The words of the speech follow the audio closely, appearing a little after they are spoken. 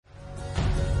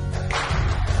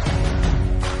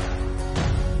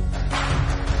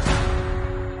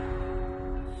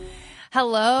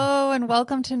Hello and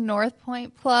welcome to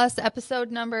Northpointe Plus,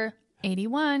 episode number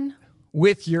 81.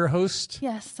 With your host.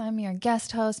 Yes, I'm your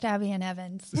guest host, Abby and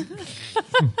Evans.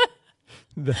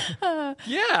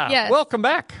 Yes. Welcome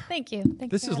back. Thank you.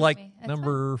 This is like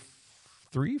number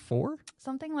 3, 4?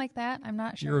 Something like that. I'm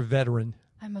not sure. You're a veteran.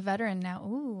 I'm a veteran now.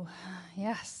 Ooh,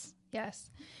 yes.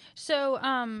 So,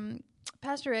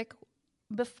 Pastor Rick,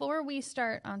 before we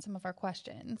start on some of our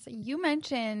questions, you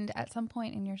mentioned at some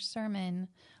point in your sermon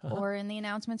or in the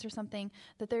announcements or something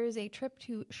that there is a trip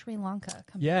to Sri Lanka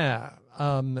coming. Yeah.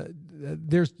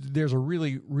 There's a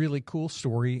really, really cool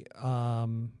story.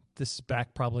 This is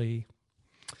back probably,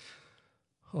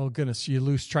 oh goodness, you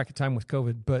lose track of time with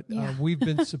COVID, but we've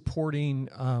been supporting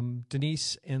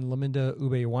Denise and Laminda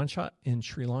Ubayawansha in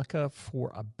Sri Lanka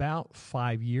for about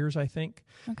 5 years, I think.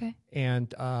 Okay.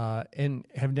 And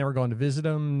have never gone to visit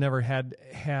them, never had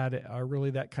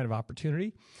really that kind of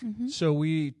opportunity. Mm-hmm. So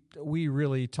we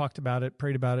really talked about it,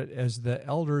 prayed about it as the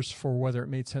elders for whether it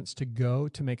made sense to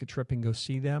make a trip and go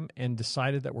see them, and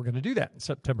decided that we're going to do that in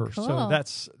September. Cool. So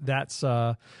that's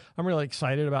I'm really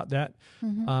excited about that.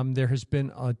 Mm-hmm. There has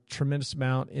been a tremendous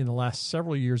amount in the last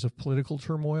several years of political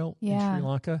turmoil in Sri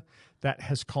Lanka that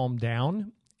has calmed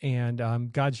down.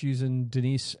 And God's using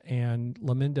Denise and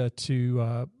Laminda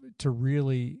to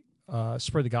really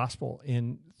spread the gospel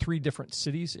in 3 different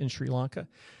cities in Sri Lanka.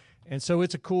 And so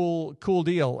it's a cool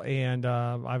deal. And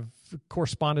I've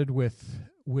corresponded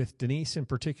with Denise in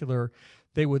particular.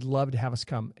 They would love to have us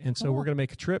come. And so we're going to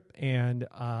make a trip and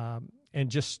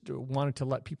just wanted to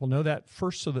let people know that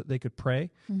first so that they could pray.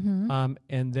 Mm-hmm.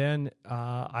 And then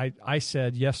I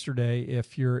said yesterday,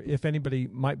 if anybody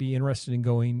might be interested in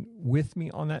going with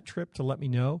me on that trip, to let me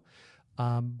know.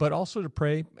 But also to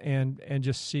pray and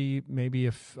just see maybe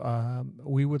if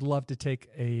we would love to take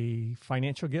a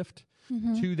financial gift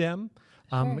to them.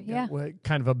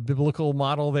 Kind of a biblical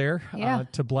model there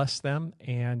to bless them,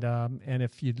 and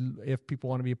if people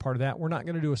want to be a part of that, we're not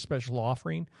going to do a special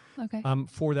offering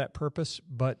for that purpose,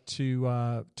 but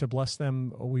to bless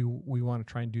them, we want to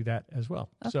try and do that as well.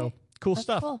 Okay. So cool That's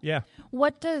stuff. Cool. Yeah.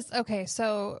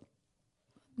 So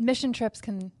mission trips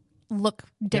can look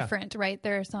different, right?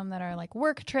 There are some that are like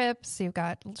work trips. You've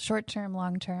got short term,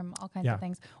 long term, all kinds of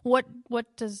things. What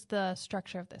does the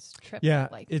structure of this trip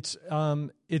look like?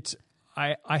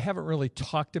 I haven't really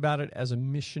talked about it as a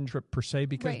mission trip per se,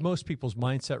 because most people's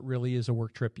mindset really is a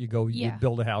work trip. You go, you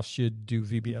build a house, you do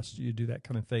VBS, you do that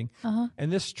kind of thing. Uh-huh.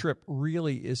 And this trip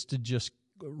really is to just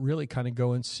really kind of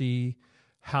go and see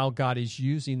how God is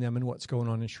using them and what's going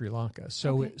on in Sri Lanka.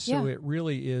 So it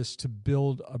really is to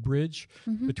build a bridge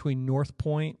between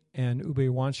Northpointe and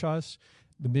Ubayawansha's,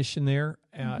 the mission there,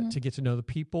 to get to know the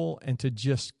people and to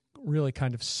just really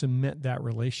kind of cement that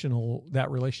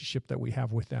relationship that we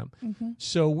have with them. Mm-hmm.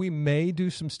 So we may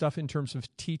do some stuff in terms of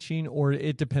teaching, or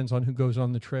it depends on who goes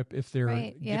on the trip. If there are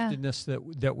giftedness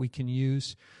that we can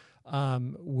use,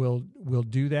 we'll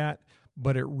do that.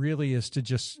 But it really is to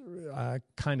just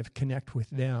kind of connect with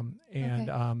them,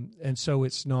 and so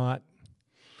it's not.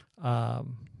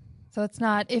 So it's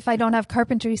not, if I don't have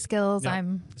carpentry skills,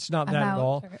 it's not I'm that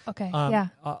out, at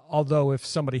all. Although if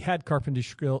somebody had carpentry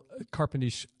skills,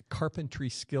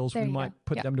 we might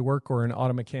put them to work, or an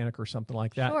auto mechanic or something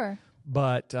like that. Sure.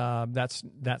 But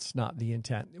that's not the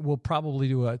intent. We'll probably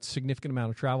do a significant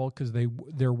amount of travel because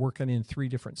they're working in 3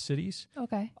 different cities.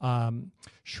 Okay.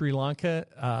 Sri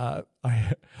Lanka.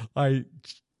 I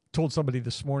told somebody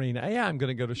this morning, I'm going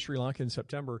to go to Sri Lanka in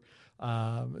September,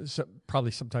 so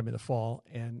probably sometime in the fall,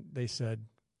 and they said,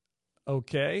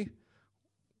 okay.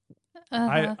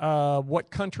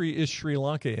 What country is Sri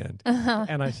Lanka in?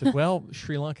 And I said, well,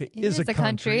 Sri Lanka is a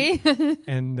country.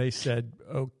 And they said,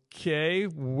 okay,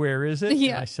 where is it?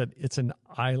 Yeah. And I said, it's an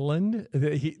island.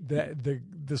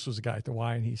 This was a guy at the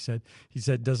Y, and he said,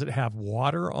 does it have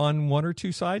water on 1 or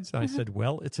 2 sides? And I said,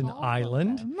 well, it's an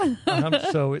island.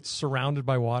 So it's surrounded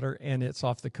by water, and it's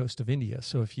off the coast of India.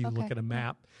 So if you look at a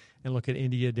map and look at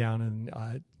India down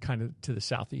and kind of to the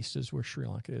southeast is where Sri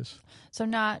Lanka is. So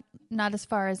not as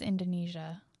far as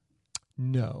Indonesia.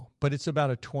 No, but it's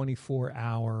about a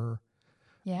 24-hour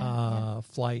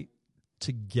flight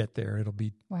to get there. It'll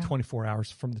be 24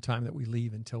 hours from the time that we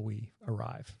leave until we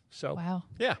arrive. So,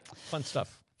 fun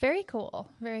stuff. Very cool.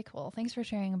 Very cool. Thanks for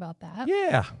sharing about that.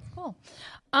 Yeah. Cool.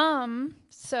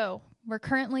 So we're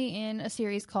currently in a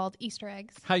series called Easter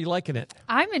Eggs. How you liking it?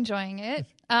 I'm enjoying it.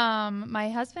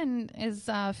 My husband is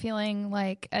feeling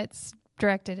like it's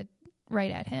directed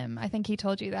right at him. I think he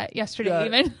told you that yesterday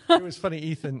even. It was funny.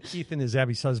 Ethan is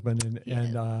Abby's husband,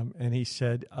 and he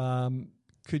said,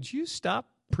 could you stop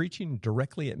preaching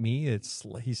directly at me?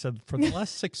 He said, for the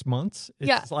last 6 months,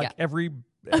 it's every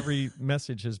every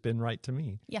message has been right to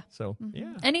me. Yeah. So,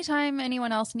 yeah. Anytime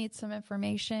anyone else needs some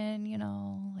information,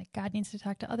 like God needs to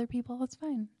talk to other people, it's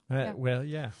fine. Well,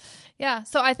 yeah. Yeah.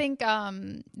 So I think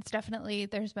it's definitely,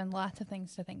 there's been lots of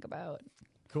things to think about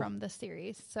from this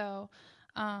series. So,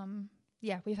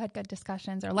 we've had good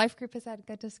discussions. Our life group has had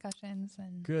good discussions.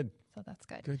 And good. So that's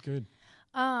good. Good.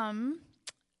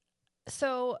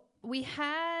 So we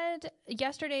had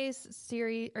yesterday's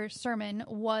series or sermon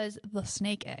was the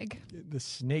snake egg. The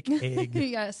snake egg.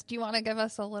 Yes. Do you want to give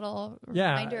us a little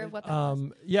reminder of what that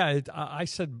was? I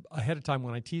said ahead of time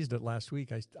when I teased it last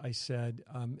week, I said,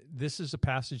 this is a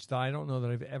passage that I don't know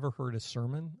that I've ever heard a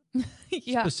sermon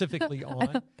specifically on. I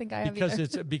don't think I have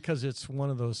because it's one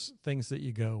of those things that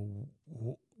you go,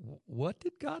 what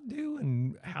did God do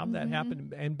and how that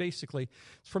happened? And basically,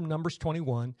 it's from Numbers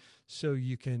 21, so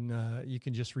you can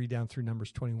just read down through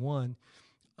Numbers 21.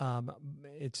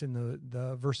 It's in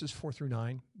the verses 4 through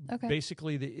 9. Okay.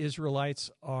 Basically, the Israelites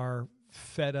are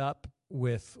fed up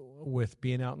with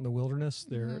being out in the wilderness.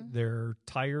 They're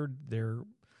tired. They're,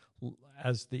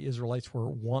 as the Israelites were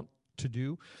wont to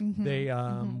do. They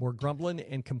were grumbling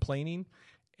and complaining,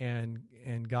 and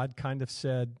God kind of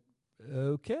said,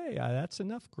 okay, that's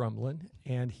enough grumbling,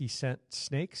 and he sent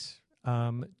snakes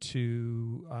to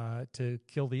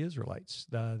kill the Israelites.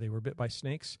 They were bit by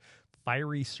snakes,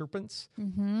 fiery serpents,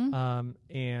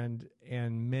 and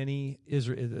many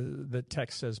the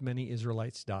text says many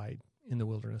Israelites died in the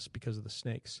wilderness because of the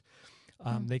snakes.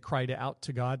 They cried out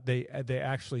to God. They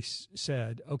actually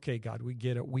said, "Okay, God, we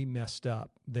get it. We messed up."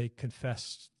 They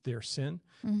confessed their sin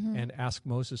and asked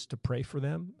Moses to pray for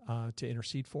them, to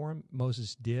intercede for them.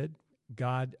 Moses did.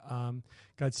 God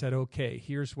said, okay,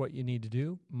 here's what you need to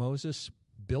do. Moses,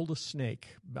 build a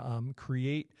snake,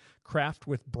 craft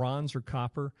with bronze or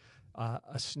copper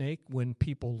a snake. When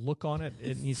people look on it,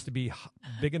 it needs to be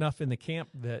big enough in the camp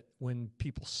that when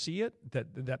people see it,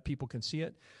 that people can see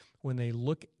it. When they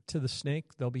look to the snake,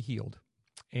 they'll be healed.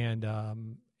 And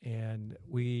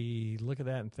we look at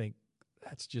that and think,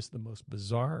 that's just the most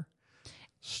bizarre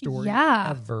story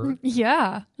ever.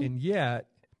 Yeah. And yet,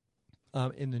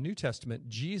 in the New Testament,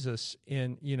 Jesus,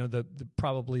 in the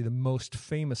probably the most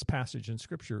famous passage in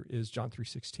Scripture is John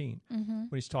 3:16, when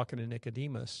he's talking to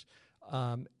Nicodemus,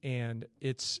 and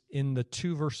it's in the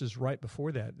 2 verses right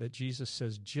before that Jesus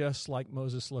says, just like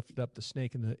Moses lifted up the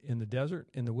snake in the desert,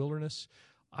 in the wilderness,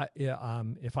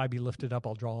 if I be lifted up,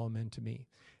 I'll draw them into me.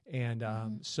 And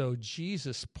so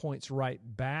Jesus points right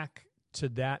back to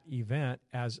that event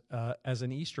as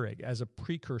an Easter egg, as a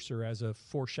precursor, as a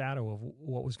foreshadow of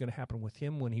what was going to happen with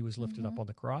him when he was lifted up on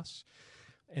the cross,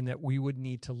 and that we would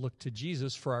need to look to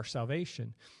Jesus for our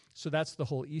salvation. So that's the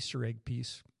whole Easter egg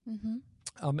piece.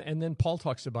 And then Paul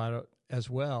talks about it as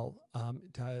well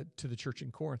to the church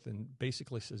in Corinth, and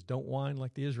basically says, don't whine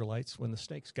like the Israelites when the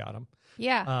snakes got them.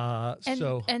 Yeah.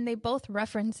 And they both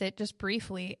reference it just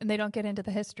briefly, and they don't get into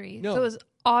the history. No. So it was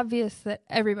obvious that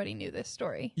everybody knew this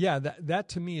story. Yeah, that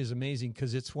to me is amazing,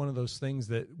 because it's one of those things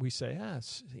that we say,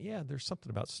 there's something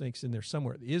about snakes in there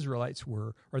somewhere. The Israelites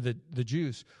were, or the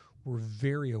Jews were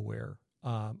very aware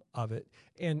of it.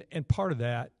 And part of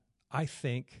that, I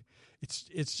think,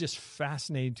 it's just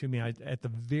fascinating to me. At the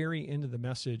very end of the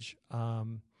message,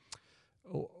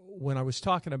 when I was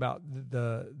talking about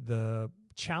the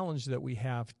challenge that we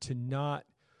have to not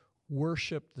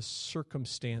worship the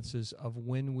circumstances of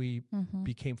when we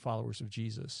became followers of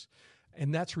Jesus,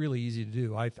 and that's really easy to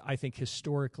do. I think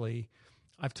historically,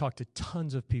 I've talked to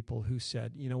tons of people who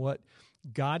said, you know what,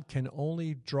 God can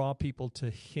only draw people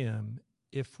to Him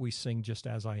if we sing Just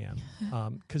As I Am,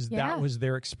 because that was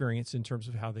their experience in terms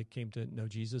of how they came to know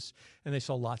Jesus, and they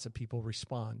saw lots of people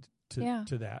respond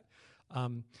to that.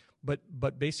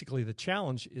 But basically the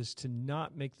challenge is to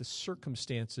not make the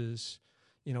circumstances,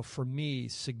 for me,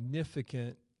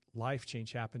 significant life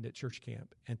change happened at church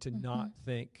camp, and to not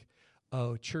think,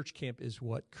 oh, church camp is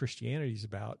what Christianity is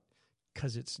about,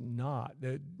 because it's not.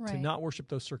 To not worship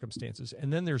those circumstances.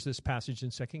 And then there's this passage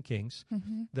in 2 Kings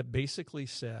that basically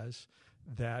says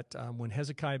that when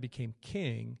Hezekiah became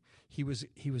king, he was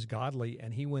godly,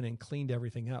 and he went and cleaned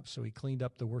everything up. So he cleaned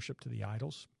up the worship to the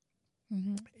idols.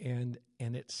 And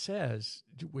it says,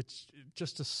 which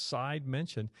just a side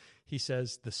mention, he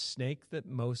says the snake that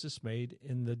Moses made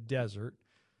in the desert,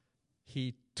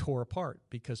 he tore apart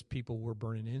because people were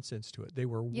burning incense to it. They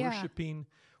were worshiping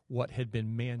what had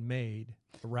been man-made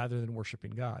rather than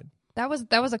worshiping God. That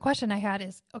was a question I had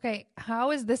is, okay,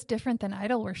 how is this different than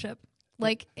idol worship?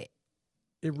 Like,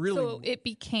 it really, so it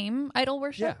became idol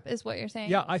worship, is what you're saying?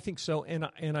 Yeah, I think so.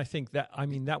 And I think that,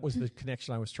 that was the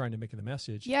connection I was trying to make in the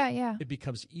message. Yeah. It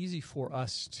becomes easy for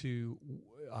us to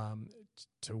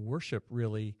worship,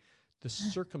 really, the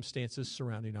circumstances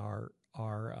surrounding our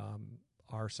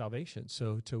salvation.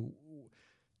 So to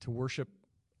worship,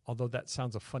 although that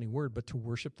sounds a funny word, but to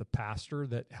worship the pastor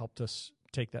that helped us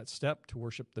take that step, to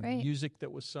worship the music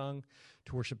that was sung,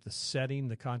 to worship the setting,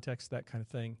 the context, that kind of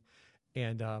thing.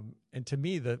 And to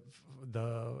me, the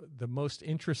most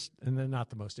and then not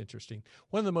the most interesting,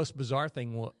 one of the most bizarre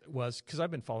thing was, because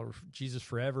I've been following Jesus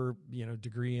forever,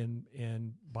 degree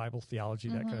in Bible theology,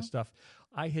 that kind of stuff.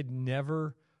 I had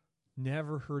never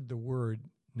heard the word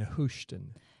Nehushtan.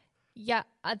 Yeah,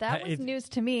 that was news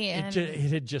to me. And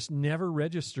it had just never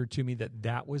registered to me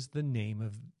that was the name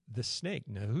of the snake,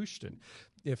 Nehushtan.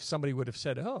 If somebody would have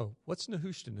said, "Oh, what's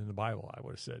Nehushtan in the Bible?" I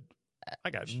would have said, "I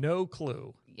got no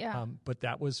clue." Yeah. But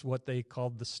that was what they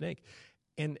called the snake,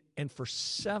 and for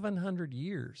 700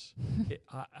 years,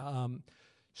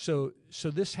 so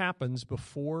this happens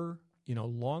before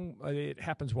long. It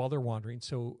happens while they're wandering.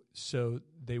 So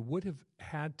they would have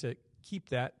had to keep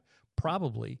that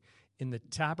probably in the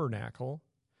tabernacle,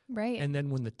 right? And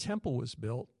then when the temple was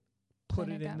built, put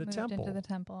it in the temple. Into the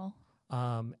temple.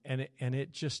 And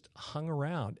it just hung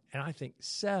around. And I think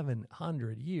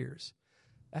 700 years,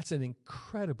 that's an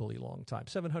incredibly long time.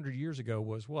 700 years ago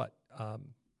was what? The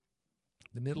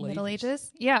Middle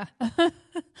Ages? Yeah.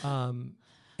 And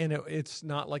it's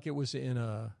not like it was in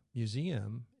a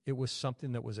museum. It was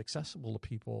something that was accessible to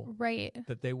people, right?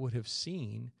 That they would have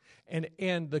seen.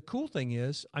 And the cool thing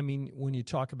is, I mean, when you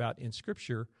talk about in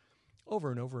Scripture,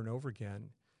 over and over and over again,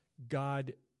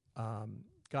 God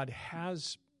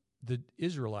has the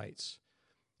Israelites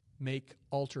make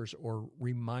altars or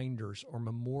reminders or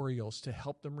memorials to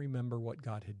help them remember what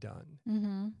God had done.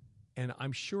 Mm-hmm. And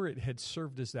I'm sure it had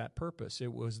served as that purpose.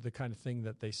 It was the kind of thing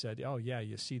that they said, "Oh yeah,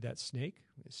 you see that snake?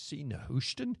 See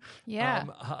Nehushtan?"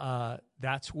 Yeah.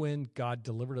 That's when God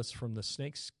delivered us from the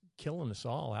snakes killing us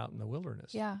all out in the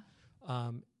wilderness. Yeah.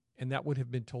 And that would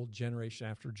have been told generation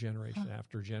after generation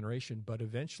after generation. But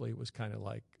eventually it was kind of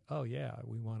like, oh yeah,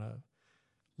 we want to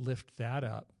lift that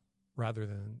up rather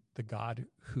than the God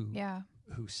who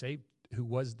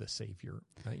was the Savior,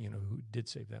 who did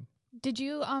save them. Did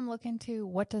you look into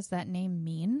what does that name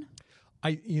mean?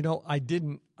 I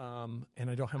didn't, and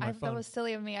I don't have my phone. That was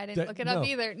silly of me. I didn't look it up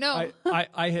either. No,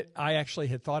 I actually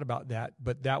had thought about that,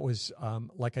 but that was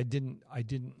I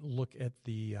didn't look at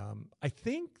the. I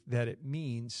think that it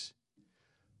means.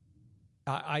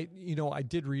 I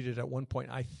did read it at one point.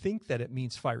 I think that it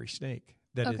means fiery snake.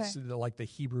 That it's like the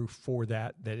Hebrew for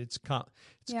that. That it's a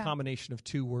combination of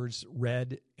two words,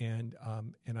 red and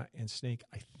snake.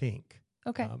 I think.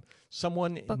 Okay.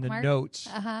 Someone Bookmark? In the notes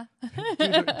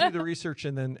do the research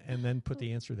and then put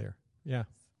the answer there. Yeah.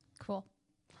 Cool.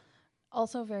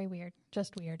 Also very weird.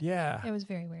 Just weird. Yeah. It was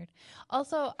very weird.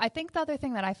 Also, I think the other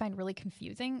thing that I find really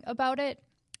confusing about it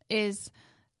is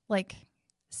like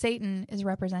Satan is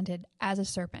represented as a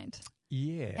serpent.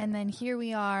 Yeah. And then here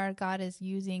we are, God is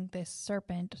using this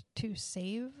serpent to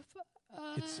save us.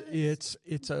 It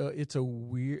is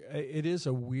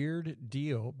a weird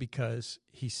deal because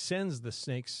he sends the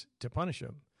snakes to punish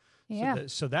him. Yeah.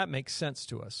 So that makes sense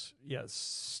to us. Yes,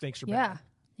 snakes are bad.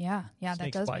 Yeah. Snakes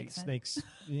that does bite. Make sense.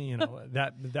 Snakes,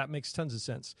 that makes tons of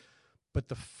sense. But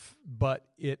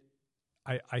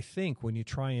I think when you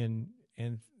try and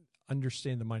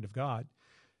understand the mind of God,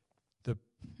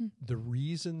 the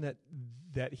reason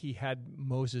that he had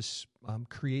Moses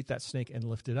create that snake and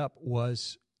lift it up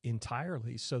was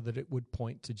entirely so that it would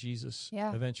point to Jesus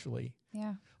eventually.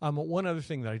 Yeah. One other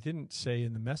thing that I didn't say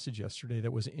in the message yesterday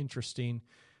that was interesting,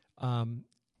 and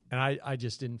I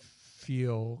just didn't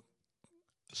feel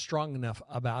strong enough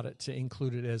about it to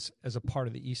include it as a part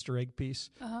of the Easter egg piece.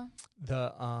 Uh-huh.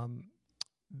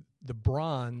 The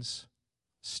bronze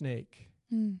snake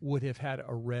would have had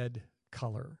a red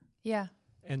color. Yeah.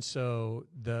 And so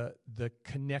the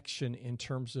connection in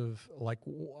terms of like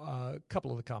a couple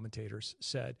of the commentators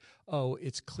said, oh,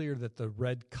 it's clear that the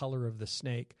red color of the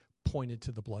snake pointed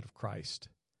to the blood of Christ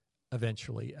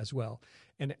eventually as well.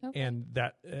 And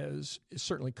that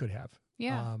certainly could have.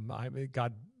 Yeah.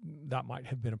 God, that might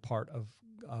have been a part of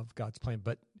God's plan,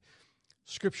 but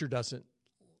Scripture doesn't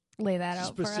lay that out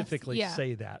specifically for us.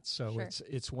 say that. So sure.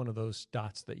 it's one of those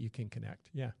dots that you can connect.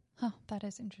 Yeah. Oh, that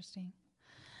is interesting.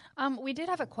 We did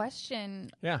have a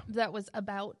question that was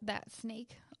about that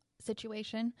snake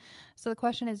situation. So the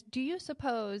question is, do you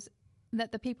suppose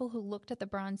that the people who looked at the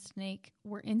bronze snake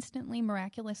were instantly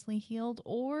miraculously healed,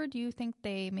 or do you think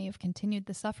they may have continued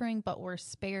the suffering but were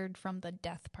spared from the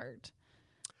death part?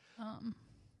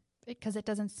 Because it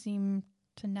doesn't seem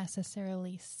to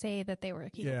necessarily say that they were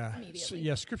healed immediately.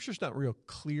 So, Scripture's not real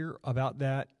clear about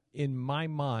that. In my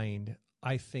mind,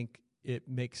 I think it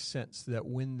makes sense that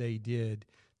when they did,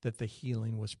 that the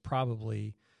healing was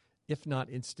probably, if not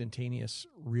instantaneous,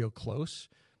 real close,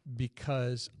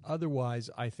 because otherwise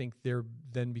I think it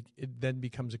then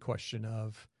becomes a question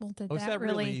of, is that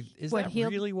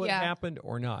really what happened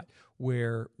or not?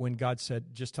 Where when God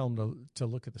said, just tell them to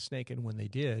look at the snake, and when they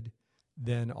did,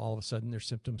 then all of a sudden their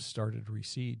symptoms started to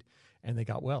recede and they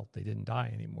got well. They didn't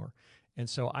die anymore. And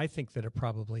so I think that it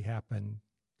probably happened,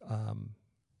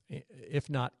 if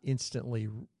not instantly,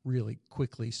 really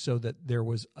quickly, so that there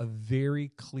was a very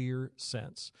clear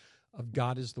sense of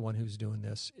God is the one who's doing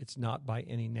this. It's not by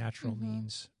any natural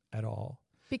means at all.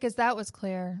 Because that was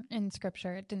clear in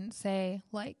Scripture. It didn't say,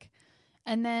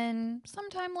 and then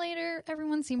sometime later,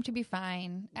 everyone seemed to be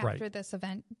fine after this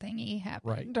event thingy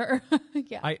happened. Right. Or,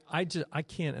 yeah. I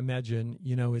can't imagine,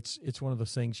 it's one of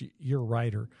those things, you're a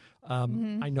writer. I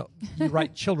know you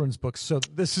write children's books, so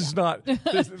this is not,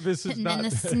 this is and not. And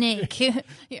then the snake.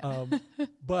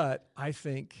 But I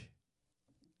think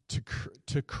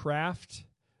to craft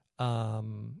a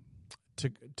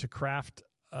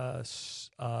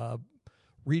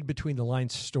read between the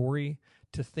lines story,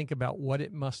 to think about what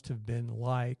it must have been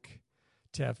like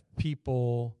to have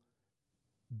people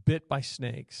bit by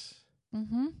snakes,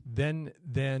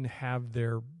 then have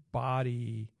their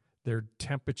body, their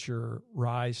temperature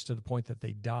rise to the point that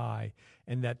they die,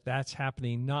 and that's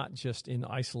happening not just in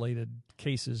isolated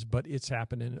cases, but it's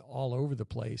happening all over the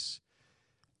place.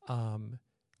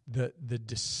 The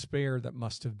despair that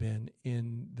must have been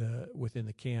within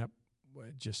the camp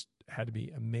just had to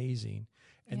be amazing,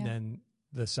 and then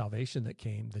the salvation that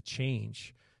came, the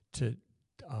change to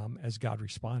as God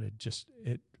responded,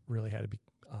 it really had to be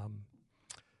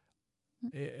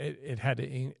it had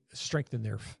to strengthen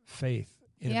their faith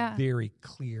in a very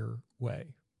clear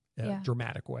way,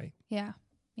 dramatic way. Yeah.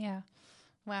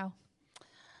 Wow.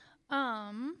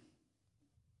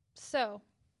 So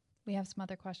we have some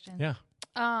other questions. Yeah.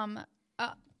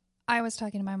 I was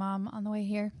talking to my mom on the way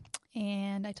here,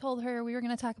 and I told her we were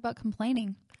going to talk about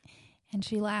complaining, and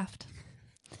she laughed.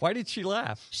 Why did she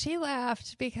laugh? She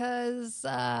laughed because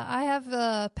I have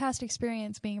a past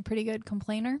experience being a pretty good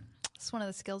complainer. It's one of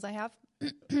the skills I have.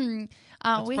 That's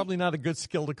probably not a good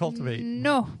skill to cultivate.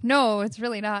 No, it's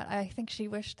really not. I think she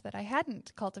wished that I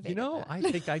hadn't cultivated that. I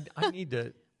think I need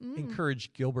to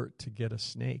encourage Gilbert to get a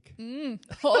snake.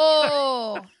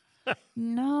 Oh,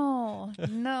 no.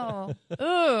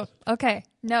 Ooh, okay,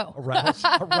 no. A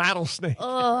rattlesnake.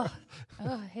 Oh,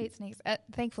 I hate snakes.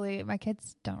 Thankfully, my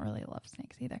kids don't really love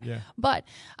snakes either. Yeah. But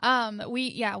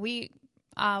we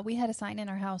had a sign in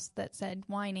our house that said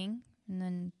whining, and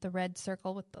then the red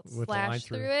circle with the slash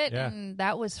through it, and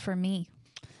that was for me.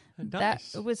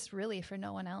 Nice. That was really for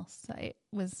no one else. It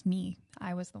was me.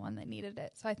 I was the one that needed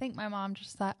it. So I think my mom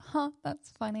just thought,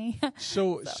 that's funny.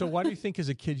 So why do you think as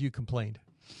a kid you complained?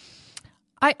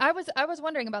 I was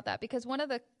wondering about that, because one of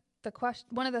the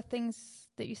things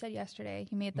that you said yesterday,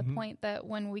 you made the point that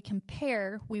when we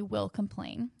compare, we will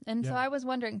complain. And so I was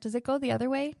wondering, does it go the other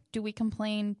way? Do we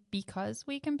complain because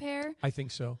we compare? I think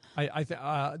so. I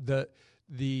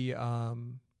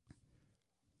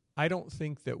don't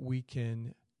think that we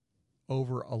can,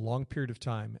 over a long period of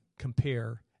time,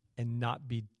 compare and not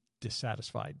be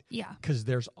dissatisfied. Yeah. Because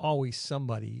there's always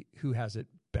somebody who has it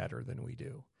better than we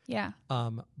do. Yeah.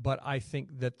 But I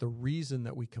think that the reason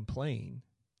that we complain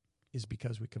is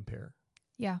because we compare.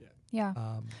 Yeah.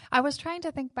 I was trying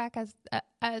to think back as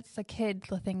a kid,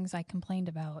 the things I complained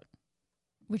about,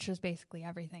 which was basically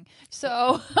everything.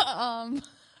 So I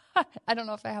don't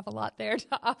know if I have a lot there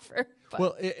to offer. But.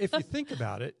 Well, if you think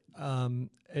about it,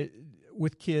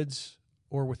 with kids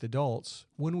or with adults,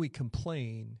 when we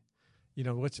complain,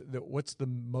 what's the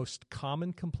most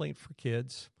common complaint for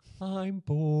kids? I'm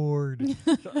bored.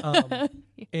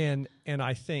 And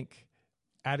I think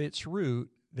at its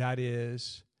root, that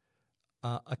is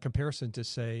a comparison to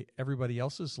say everybody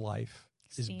else's life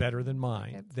is better than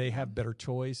mine. They have better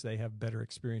toys. They have better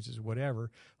experiences, whatever.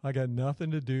 I got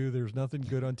nothing to do. There's nothing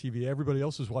good on TV. Everybody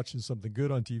else is watching something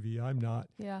good on TV. I'm not.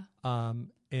 Yeah.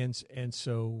 And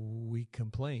so we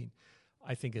complain.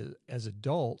 I think as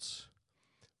adults,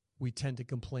 we tend to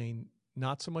complain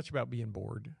not so much about being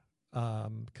bored,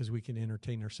 because we can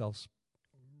entertain ourselves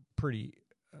pretty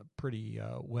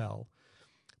well.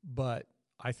 But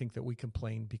I think that we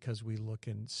complain because we look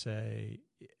and say,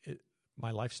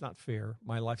 my life's not fair.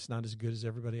 My life's not as good as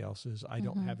everybody else's. I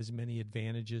don't have as many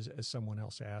advantages as someone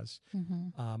else has.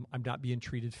 I'm not being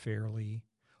treated fairly.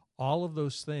 All of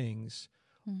those things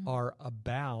are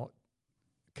about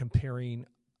comparing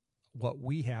what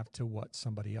we have to what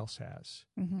somebody else has.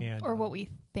 And, or what we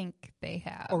think they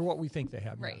have. Or what we think they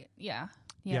have. Right. Yeah.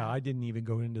 I didn't even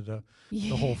go into the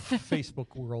whole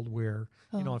Facebook world where,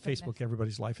 on Facebook,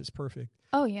 everybody's life is perfect.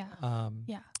 Oh, yeah.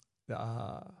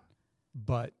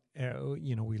 But,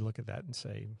 we look at that and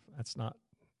say, that's not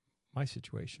my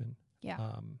situation. Yeah.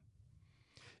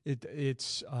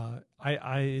 It's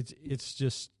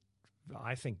just,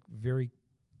 I think, very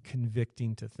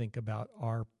convicting to think about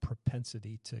our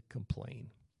propensity to complain.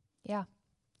 Yeah.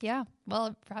 Yeah.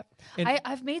 Well,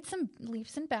 I've made some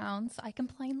leaps and bounds. I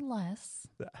complain less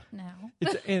now.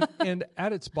 and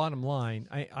at its bottom line,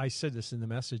 I said this in the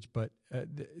message, but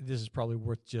this is probably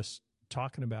worth just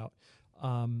talking about.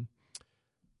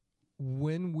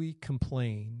 When we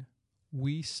complain,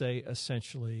 we say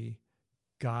essentially,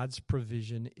 God's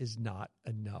provision is not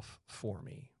enough for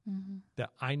me.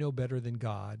 That I know better than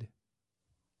God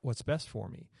what's best for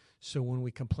me. So when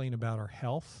we complain about our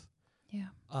health,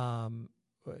 I'm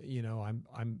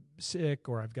sick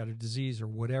or I've got a disease or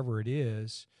whatever it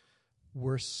is,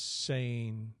 we're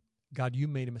saying, God, you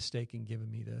made a mistake in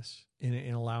giving me this,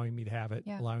 in allowing me to have it,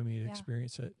 allowing me to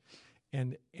experience it.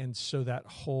 And so that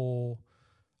whole,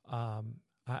 I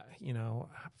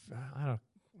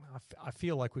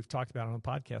feel like we've talked about it on the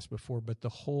podcast before, but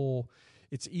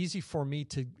it's easy for me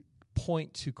to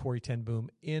point to Corrie ten Boom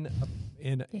in a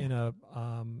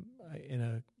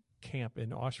camp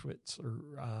in Auschwitz or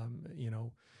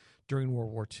during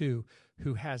World War II,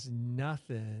 who has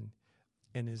nothing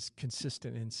and is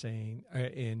consistent in saying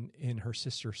in her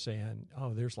sister saying,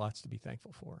 "Oh, there's lots to be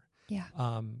thankful for." Yeah.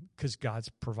 Because God's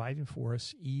providing for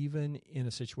us even in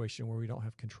a situation where we don't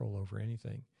have control over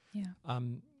anything. Yeah.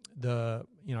 I've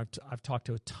talked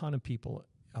to a ton of people.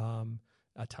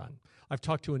 I've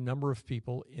talked to a number of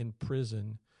people in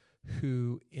prison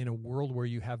who, in a world where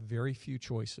you have very few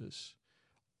choices,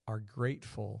 are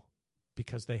grateful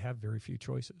because they have very few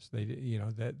choices.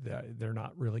 That they're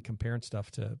not really comparing stuff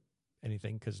to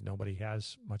anything because nobody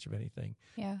has much of anything.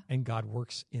 Yeah. And God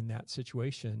works in that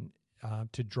situation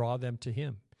to draw them to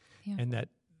Him, and that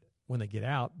when they get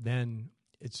out, then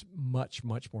it's much,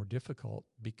 much more difficult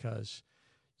because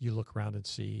you look around and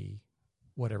see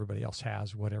what everybody else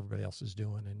has, what everybody else is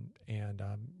doing, and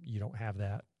you don't have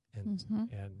that, and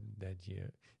then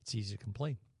it's easy to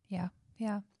complain. Yeah,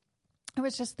 yeah. I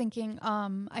was just thinking,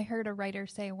 I heard a writer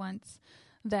say once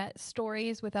that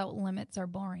stories without limits are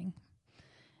boring.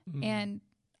 And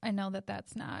I know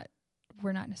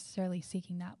we're not necessarily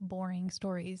seeking that boring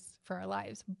stories for our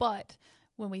lives, but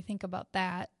when we think about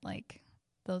that, like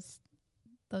those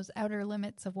outer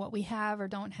limits of what we have or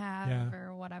don't have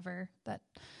or whatever,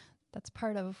 that's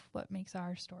part of what makes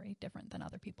our story different than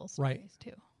other people's stories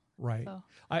too. Right. So.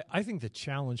 I think the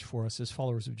challenge for us as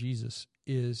followers of Jesus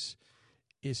is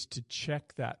to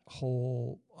check that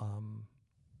whole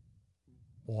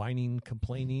whining,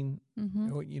 complaining.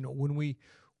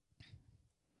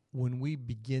 When we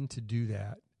begin to do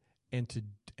that, and to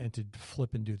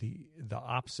flip and do the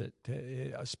opposite,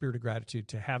 a spirit of gratitude,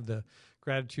 to have the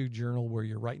gratitude journal where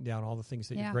you're writing down all the things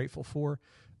that you're grateful for,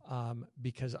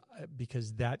 because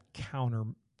that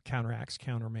countermands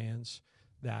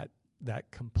that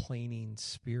complaining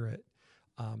spirit.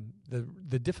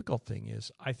 The difficult thing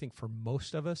is, I think for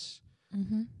most of us,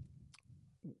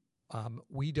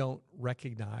 we don't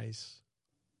recognize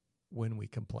when we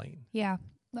complain. Yeah,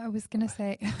 I was going to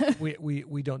say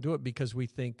we don't do it because we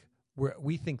think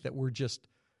that we're just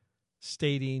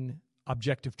stating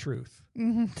objective truth.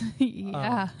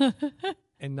 Yeah.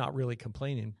 And not really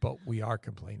complaining, but we are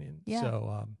complaining. Yeah.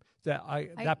 So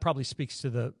that probably speaks to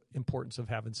the importance of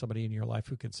having somebody in your life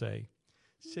who can say,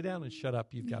 sit down and shut up.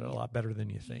 You've got it a lot better than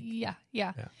you think. Yeah.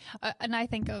 And I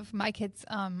think of my kids.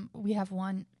 We have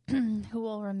one who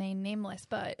will remain nameless,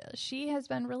 but she has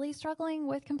been really struggling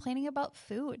with complaining about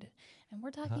food. And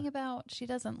we're talking about she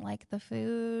doesn't like the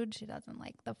food. She doesn't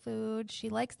like the food. She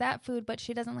likes that food, but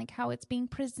she doesn't like how it's being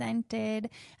presented.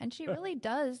 And she really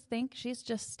does think she's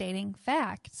just stating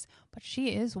facts, but she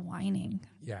is whining.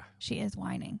 Yeah. She is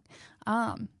whining.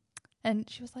 And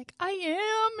she was like,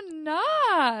 I am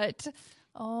not.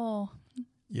 Oh,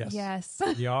 yes.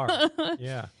 You are.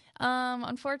 Yeah.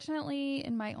 Unfortunately,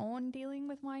 in my own dealing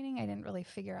with whining, I didn't really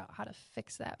figure out how to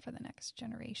fix that for the next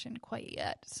generation quite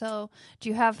yet. So, do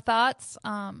you have thoughts?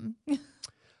 With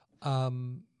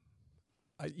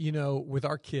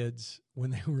our kids,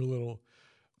 when they were little,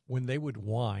 when they would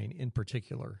whine in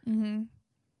particular,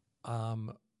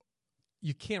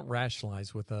 you can't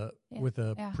rationalize with a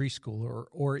preschooler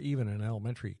or even an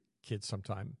elementary kid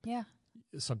sometime. Yeah.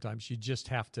 Sometimes you just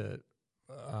have to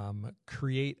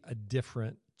create a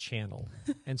different channel.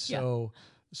 And so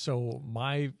So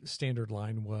my standard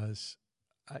line was,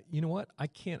 you know what? I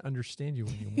can't understand you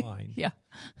when you whine. Yeah.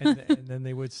 And then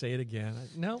they would say it again.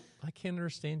 No, I can't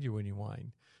understand you when you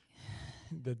whine.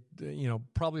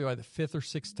 Probably by the fifth or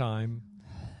sixth time.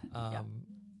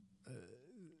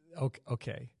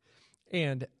 Okay.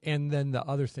 And then the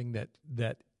other thing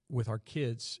that with our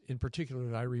kids in particular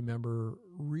that I remember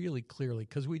really clearly,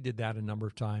 because we did that a number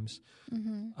of times,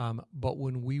 but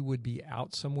when we would be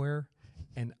out somewhere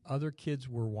and other kids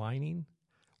were whining,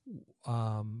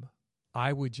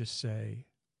 I would just say,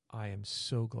 I am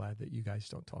so glad that you guys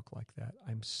don't talk like that.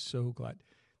 I'm so glad.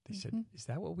 They said, is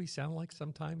that what we sound like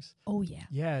sometimes? Oh, yeah.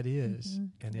 Yeah, it is.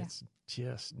 And it's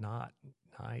just not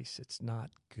nice. It's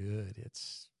not good.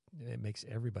 It makes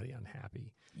everybody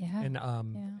unhappy. Yeah.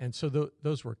 And so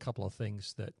those were a couple of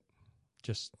things that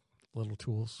just little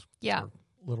tools for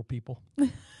little people.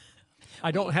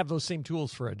 I don't have those same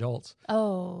tools for adults.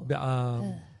 Oh.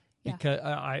 Because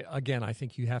I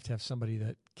think you have to have somebody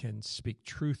that can speak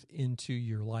truth into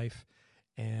your life,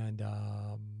 and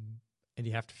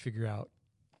you have to figure out,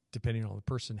 depending on the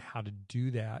person, how to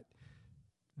do that.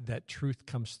 That truth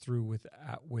comes through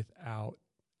without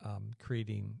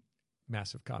creating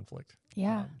massive conflict.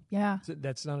 Yeah, So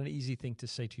that's not an easy thing to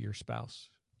say to your spouse.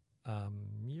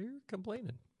 You're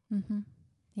complaining. Mm-hmm.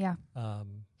 Yeah.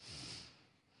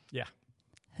 Yeah.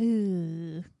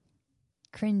 Ooh,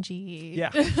 cringy.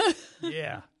 Yeah.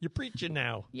 Yeah. You're preaching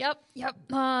now. Yep.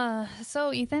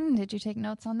 So Ethan, did you take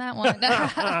notes on that one?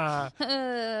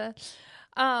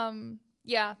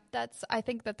 Yeah, I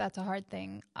think that's a hard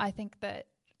thing. I think that,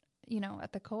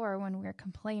 at the core, when we're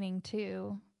complaining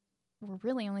too, we're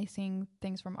really only seeing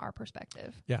things from our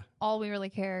perspective. Yeah. All we really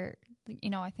care,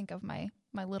 I think of my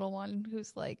little one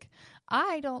who's like,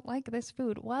 I don't like this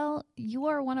food. Well, you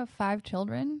are one of 5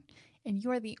 children and you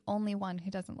are the only one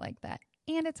who doesn't like that.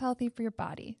 And it's healthy for your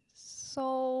body.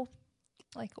 So,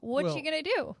 what you going to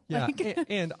do? Yeah.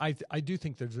 And I do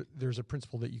think there's a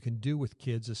principle that you can do with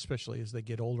kids, especially as they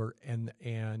get older. And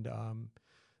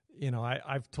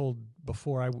I've told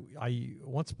before, I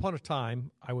once upon a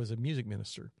time, I was a music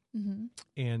minister. Mm-hmm.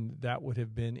 And that would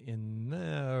have been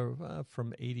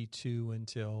from 82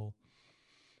 until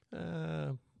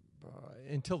the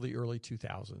early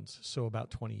 2000s, so about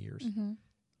 20 years. Mm-hmm.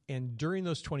 And during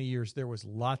those 20 years, there was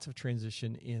lots of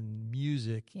transition in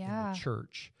music in the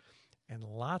church, and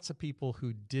lots of people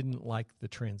who didn't like the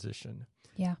transition.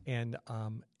 Yeah. And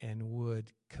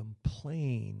would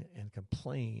complain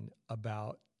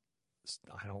about,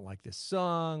 I don't like this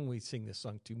song. We sing this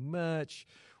song too much.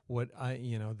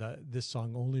 This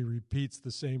song only repeats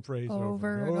the same phrase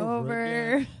over and over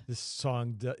again. This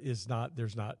song is not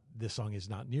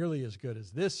nearly as good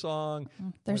as this song.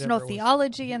 There's no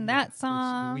theology in that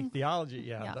song. Weak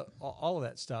theology, all of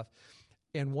that stuff.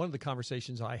 And one of the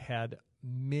conversations I had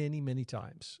many, many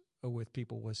times with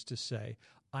people was to say,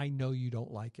 I know you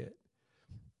don't like it,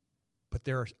 but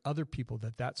there are other people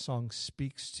that song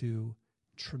speaks to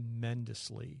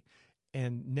tremendously.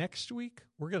 And next week,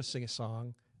 we're going to sing a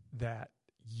song that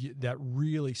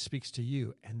really speaks to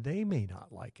you, and they may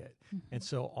not like it. Mm-hmm. And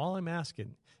so all I'm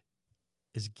asking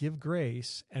is give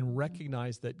grace and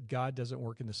recognize that God doesn't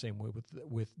work in the same way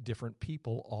with different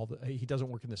people. He doesn't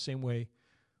work in the same way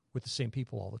with the same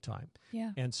people all the time.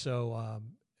 Yeah. And so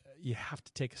you have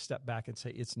to take a step back and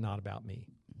say, it's not about me.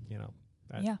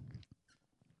 Yeah.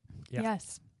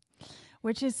 Yes.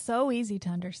 Which is so easy to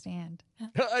understand.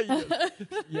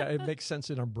 Yeah, it makes sense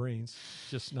in our brains,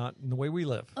 just not in the way we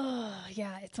live. Oh,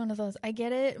 yeah, it's one of those. I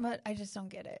get it, but I just don't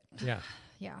get it. Yeah.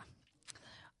 Yeah.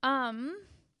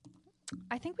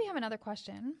 I think we have another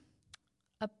question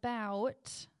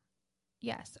about,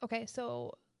 yes. Okay,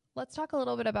 so let's talk a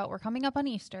little bit about, we're coming up on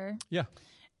Easter. Yeah.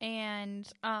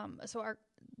 And so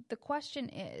the question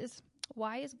is,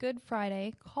 why is Good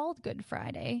Friday called Good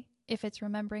Friday if it's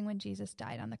remembering when Jesus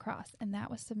died on the cross? And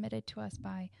that was submitted to us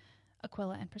by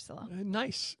Aquila and Priscilla.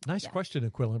 Nice question,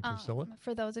 Aquila and Priscilla.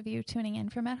 For those of you tuning in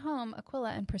from at home,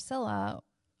 Aquila and Priscilla,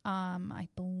 I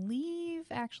believe,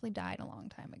 actually died a long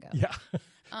time ago. Yeah.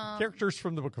 Characters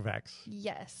from the Book of Acts.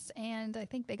 Yes, and I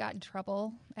think they got in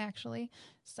trouble, actually.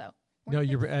 So, no,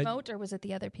 you're smoked, or was it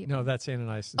the other people? No, that's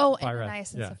Ananias and Sapphira.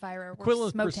 Ananias and Sapphira were Aquila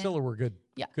and smoking. Priscilla were good.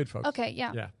 Yeah. Good folks. Okay,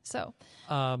 yeah. So,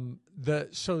 the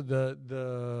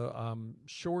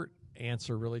short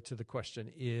answer really to the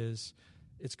question is,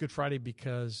 it's Good Friday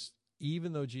because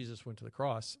even though Jesus went to the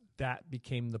cross, that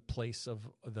became the place of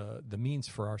the means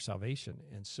for our salvation,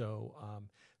 and so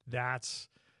that's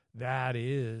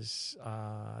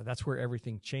where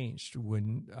everything changed.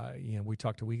 When we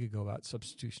talked a week ago about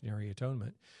substitutionary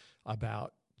atonement,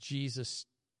 about Jesus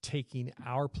taking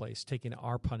our place, taking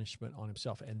our punishment on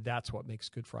himself, and that's what makes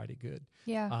Good Friday good.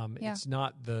 Yeah, It's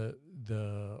not the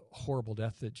horrible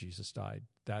death that Jesus died.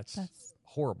 That's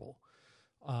horrible.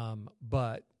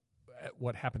 But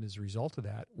what happened as a result of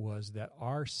that was that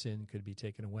our sin could be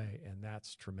taken away, and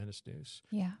that's tremendous news.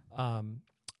 Yeah.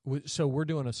 So we're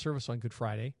doing a service on Good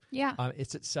Friday. Yeah.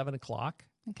 It's at 7:00.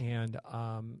 Okay.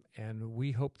 And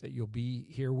we hope that you'll be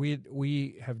here.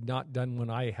 We have not done one.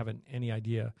 I haven't any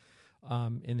idea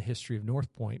in the history of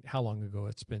Northpointe how long ago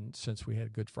it's been since we had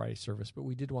a Good Friday service, but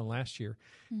we did one last year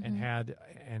and had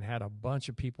a bunch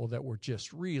of people that were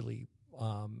just really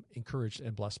encouraged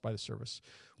and blessed by the service.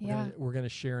 We're going to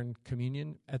share in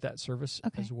communion at that service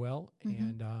as well,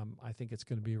 and I think it's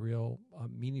going to be a real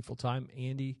meaningful time.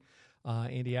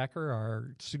 Andy Acker,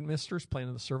 our student minister, is playing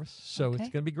in the service, so it's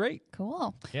going to be great.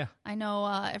 Cool. Yeah. I know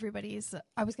I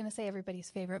was going to say everybody's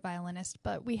favorite violinist,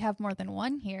 but we have more than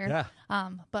one here. Yeah.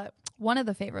 But one of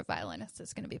the favorite violinists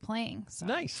is going to be playing. So.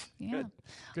 Nice. Yeah.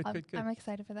 Good. I'm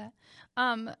excited for that.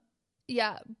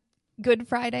 Yeah. Good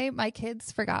Friday. My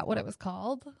kids forgot what it was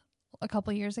called a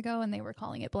couple years ago, and they were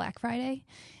calling it Black Friday.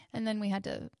 And then we had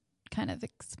to kind of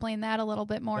explain that a little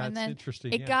bit more. That's and then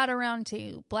interesting. It got around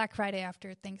to Black Friday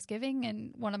after Thanksgiving,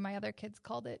 and one of my other kids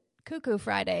called it Cuckoo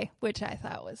Friday, which I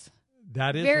thought was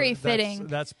very fitting.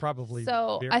 That's probably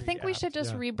so. I think we apt, should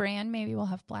just rebrand. Maybe we'll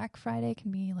have Black Friday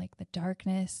can be like the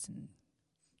darkness and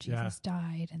Jesus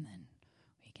died, and then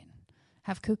we can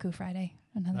have Cuckoo Friday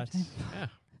another time.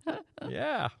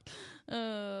 Yeah.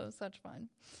 Oh, such fun.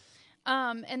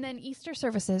 And then Easter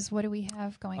services, what do we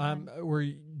have going on?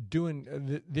 We're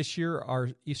doing this year.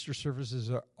 Our Easter services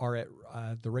are at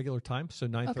the regular time, so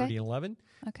 9:30 and 11.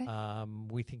 Okay.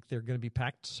 We think they're going to be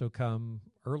packed, so come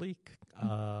early.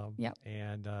 Yep.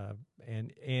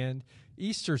 And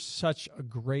Easter's such a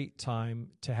great time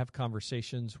to have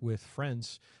conversations with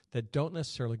friends that don't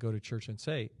necessarily go to church and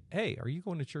say, "Hey, are you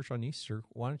going to church on Easter?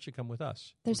 Why don't you come with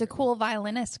us?" There's a cool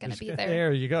violinist going to be there.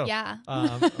 There you go. Yeah.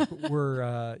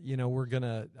 We're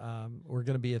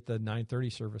gonna be at the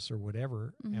 9:30 service or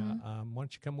whatever. Why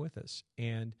don't you come with us?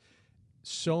 And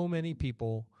so many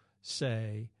people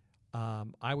say,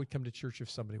 I would come to church if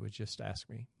somebody would just ask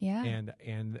me. Yeah.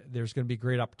 And there's going to be a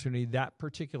great opportunity. That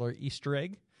particular Easter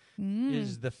egg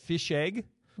is the fish egg.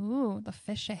 Ooh, the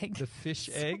fish egg. The fish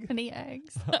so egg. Many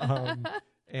eggs.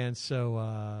 And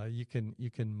so you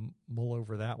can mull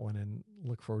over that one and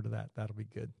look forward to that. That'll be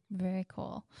good. Very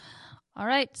cool. All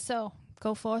right, so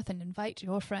go forth and invite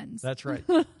your friends. That's right.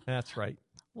 That's right.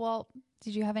 Well,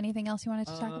 did you have anything else you wanted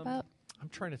to talk about? I'm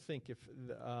trying to think if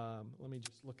let me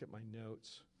just look at my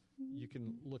notes. You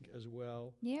can look as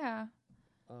well. Yeah.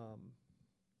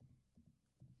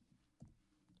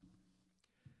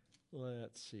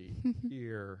 Let's see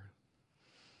here.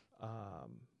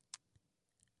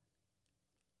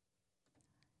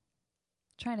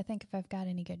 Trying to think if I've got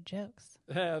any good jokes.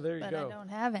 Yeah, there you go. But I don't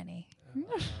have any.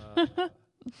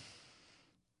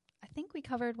 I think we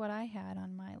covered what I had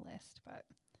on my list, but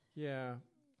yeah.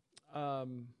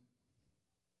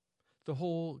 The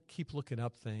whole keep looking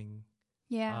up thing.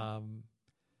 Yeah.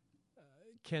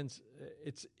 Ken's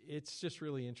it's just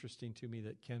really interesting to me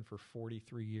that Ken for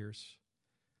 43 years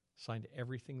signed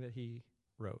everything that he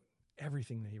wrote.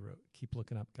 Everything that he wrote. Keep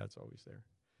looking up, God's always there.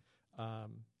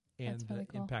 And That's really the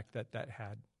cool. impact that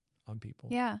had on people.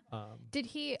 Yeah. Did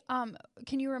he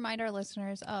can you remind our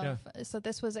listeners of so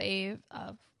this was a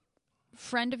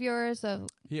friend of yours,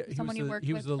 someone you worked with?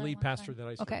 He was the lead pastor time? that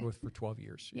I served with for 12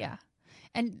 years. Yeah.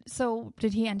 And so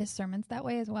did he end his sermons that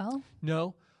way as well?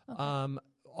 No. Okay.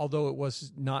 Although it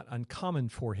was not uncommon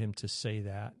for him to say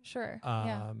that. Sure.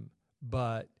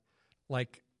 But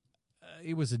like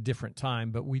it was a different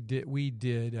time, but we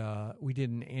did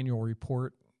an annual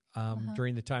report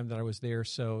during the time that I was there.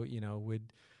 So,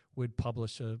 we'd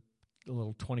publish a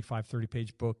little 25,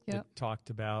 30-page book that talked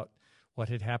about what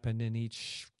had happened in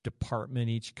each department,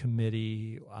 each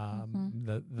committee,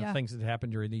 the things that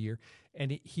happened during the year.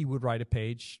 And he would write a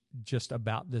page just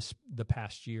about the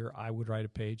past year. I would write a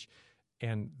page.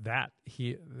 And that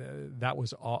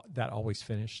always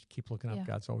finished. Keep looking up,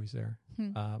 God's always there.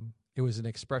 It was an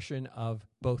expression of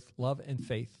both love and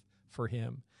faith for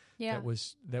him. Yeah.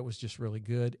 That was just really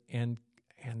good. And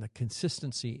the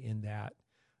consistency in that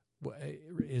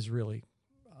is really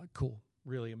cool,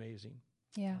 really amazing.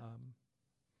 Yeah.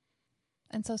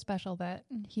 And so special that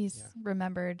he's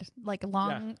remembered like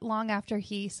long after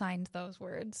he signed those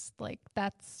words. Like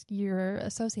you're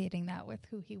associating that with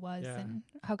who he was and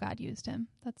how God used him.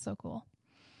 That's so cool.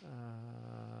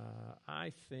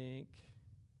 I think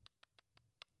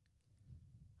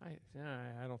I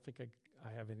don't think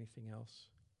I have anything else.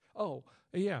 Oh,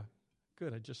 yeah.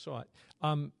 good. I just saw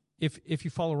it. If you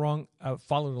followed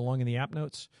along in the app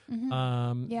notes,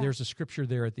 there's a scripture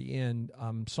there at the end,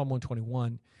 Psalm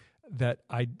 121, that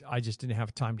I just didn't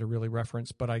have time to really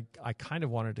reference, but I kind of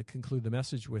wanted to conclude the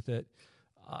message with it.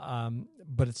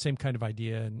 But it's the same kind of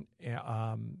idea. And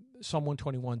Psalm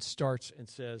 121 starts and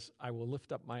says, I will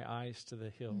lift up my eyes to the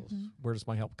hills. Where does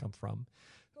my help come from?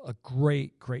 A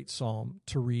great, great psalm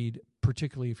to read,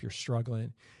 particularly if you're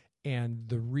struggling. And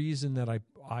the reason that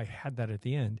I had that at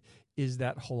the end is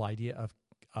that whole idea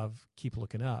of keep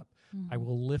looking up. I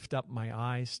will lift up my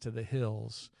eyes to the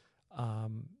hills.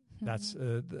 That's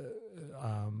the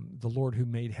Lord who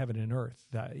made heaven and earth.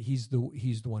 That he's the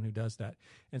one who does that.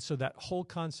 And so that whole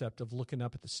concept of looking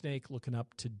up at the snake, looking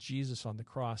up to Jesus on the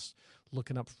cross,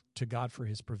 looking up to God for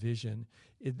his provision,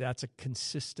 that's a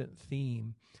consistent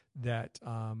theme that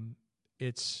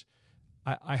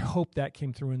I hope that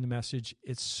came through in the message.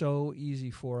 It's so easy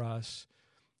for us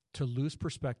to lose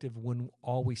perspective when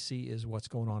all we see is what's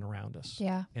going on around us.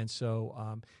 Yeah. And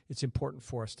so it's important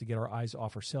for us to get our eyes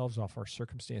off ourselves, off our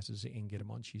circumstances, and get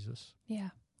them on Jesus. Yeah.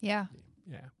 Yeah.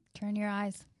 Yeah. Turn your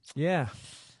eyes. Yeah.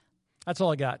 That's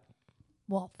all I got.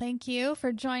 Well, thank you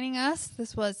for joining us.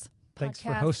 This was Thanks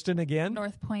for hosting again.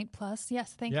 Northpointe Plus.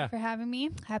 Yes, thank you for having me.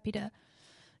 Happy to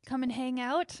come and hang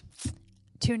out.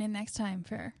 Tune in next time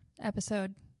for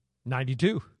episode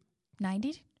 92.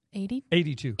 90? 80?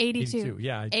 82. 82.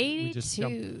 Yeah.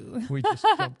 82. We just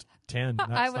jumped 10.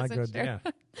 That's I wasn't not good. sure.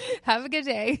 Yeah. Have a good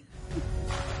day.